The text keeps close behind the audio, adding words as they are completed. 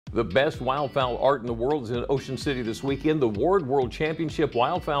The best wildfowl art in the world is in Ocean City this weekend. The Ward World Championship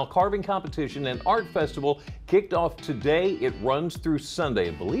Wildfowl Carving Competition and Art Festival kicked off today. It runs through Sunday.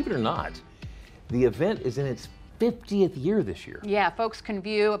 And believe it or not, the event is in its 50th year this year. Yeah, folks can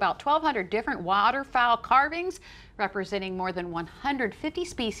view about 1,200 different waterfowl carvings representing more than 150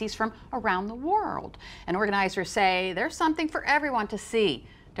 species from around the world. And organizers say there's something for everyone to see.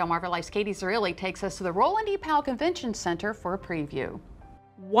 Delmarva Life's Katie Zerilli takes us to the Roland E. Powell Convention Center for a preview.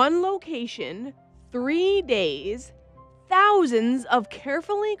 One location, 3 days, thousands of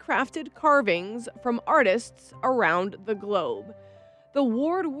carefully crafted carvings from artists around the globe. The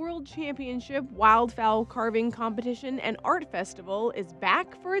Ward World Championship Wildfowl Carving Competition and Art Festival is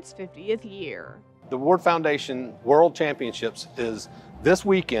back for its 50th year. The Ward Foundation World Championships is this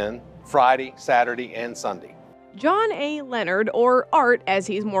weekend, Friday, Saturday, and Sunday. John A. Leonard, or Art as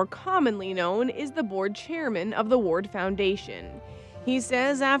he's more commonly known, is the board chairman of the Ward Foundation. He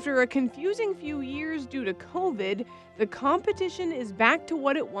says after a confusing few years due to COVID, the competition is back to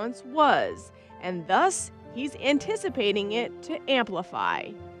what it once was, and thus he's anticipating it to amplify.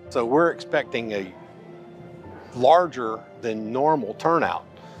 So we're expecting a larger than normal turnout.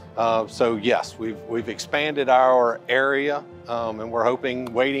 So yes, we've expanded our area, and we're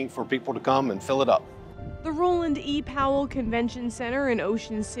waiting for people to come and fill it up. The Roland E. Powell Convention Center in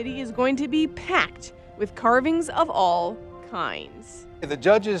Ocean City is going to be packed with carvings of all kinds. The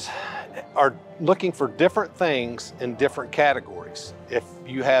judges are looking for different things in different categories. If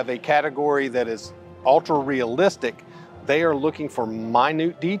you have a category that is ultra realistic, they are looking for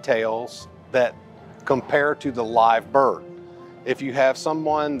minute details that compare to the live bird. If you have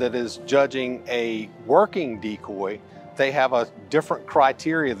someone that is judging a working decoy, they have a different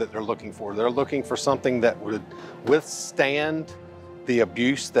criteria that they're looking for. They're looking for something that would withstand the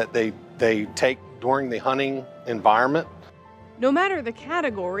abuse that they take during the hunting environment. No matter the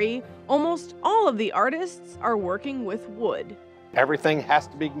category, almost all of the artists are working with wood. Everything has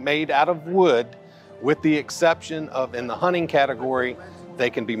to be made out of wood, with the exception of, in the hunting category, they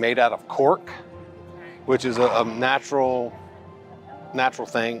can be made out of cork, which is a natural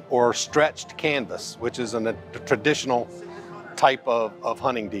thing, or stretched canvas, which is a traditional type of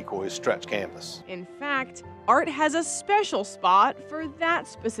hunting decoy, stretched canvas. In fact, Art has a special spot for that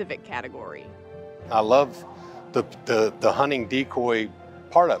specific category. I love the hunting decoy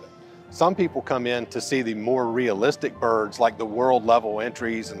part of it. Some people come in to see the more realistic birds, like the world level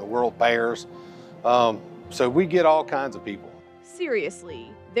entries and the world pairs. So we get all kinds of people. Seriously,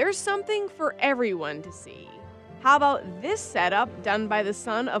 there's something for everyone to see. How about this setup done by the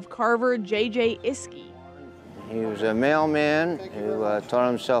son of carver J.J. Iskey? He was a mailman who taught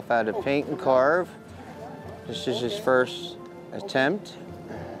himself how to paint and carve. This is his first attempt.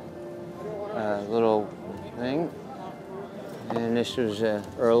 Little thing. And this was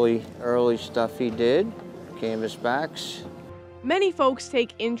early stuff he did, canvas backs. Many folks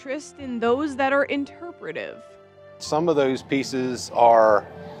take interest in those that are interpretive. Some of those pieces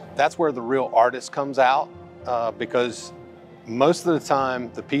that's where the real artist comes out, because most of the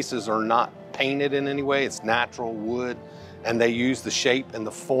time the pieces are not painted in any way. It's natural wood, and they use the shape and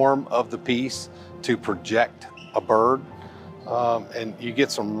the form of the piece to project a bird. And you get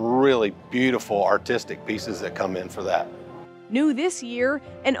some really beautiful artistic pieces that come in for that. New this year,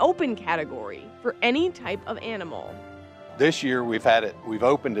 an open category for any type of animal. This year we've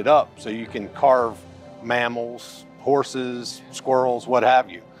opened it up so you can carve mammals, horses, squirrels, what have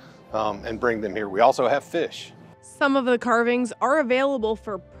you, and bring them here. We also have fish. Some of the carvings are available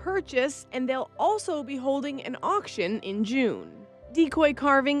for purchase, and they'll also be holding an auction in June. Decoy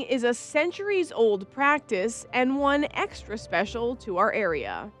carving is a centuries-old practice and one extra special to our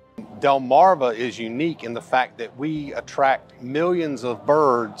area. Delmarva is unique in the fact that we attract millions of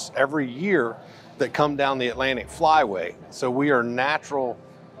birds every year that come down the Atlantic Flyway. So we are a natural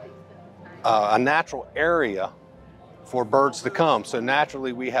area for birds to come. So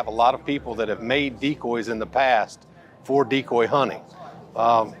naturally we have a lot of people that have made decoys in the past for decoy hunting.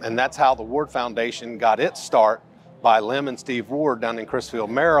 And that's how the Ward Foundation got its start, by Lem and Steve Ward down in Crisfield,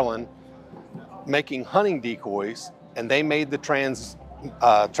 Maryland, making hunting decoys, and they made the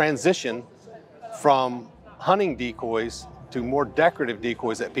transition from hunting decoys to more decorative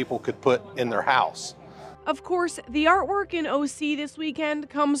decoys that people could put in their house. Of course, the artwork in OC this weekend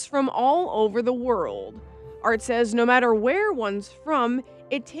comes from all over the world. Art says no matter where one's from,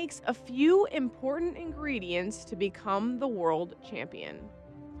 it takes a few important ingredients to become the world champion.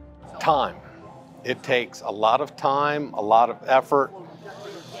 Time. It takes a lot of time, a lot of effort,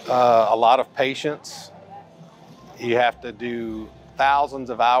 a lot of patience. You have to do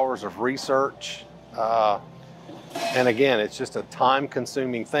thousands of hours of research. And again, it's just a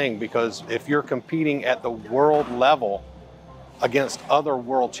time-consuming thing, because if you're competing at the world level against other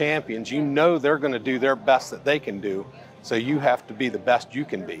world champions, you know they're going to do their best that they can do, so you have to be the best you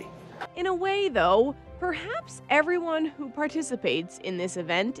can be. In a way, though, perhaps everyone who participates in this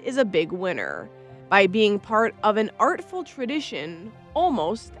event is a big winner by being part of an artful tradition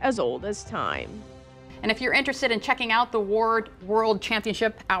almost as old as time. And if you're interested in checking out the World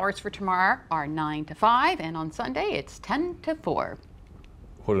Championship, hours for tomorrow are 9 to 5, and on Sunday it's 10 to 4.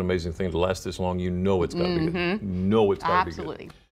 What an amazing thing to last this long. You know it's got to be good. You know it's got to be good. Absolutely.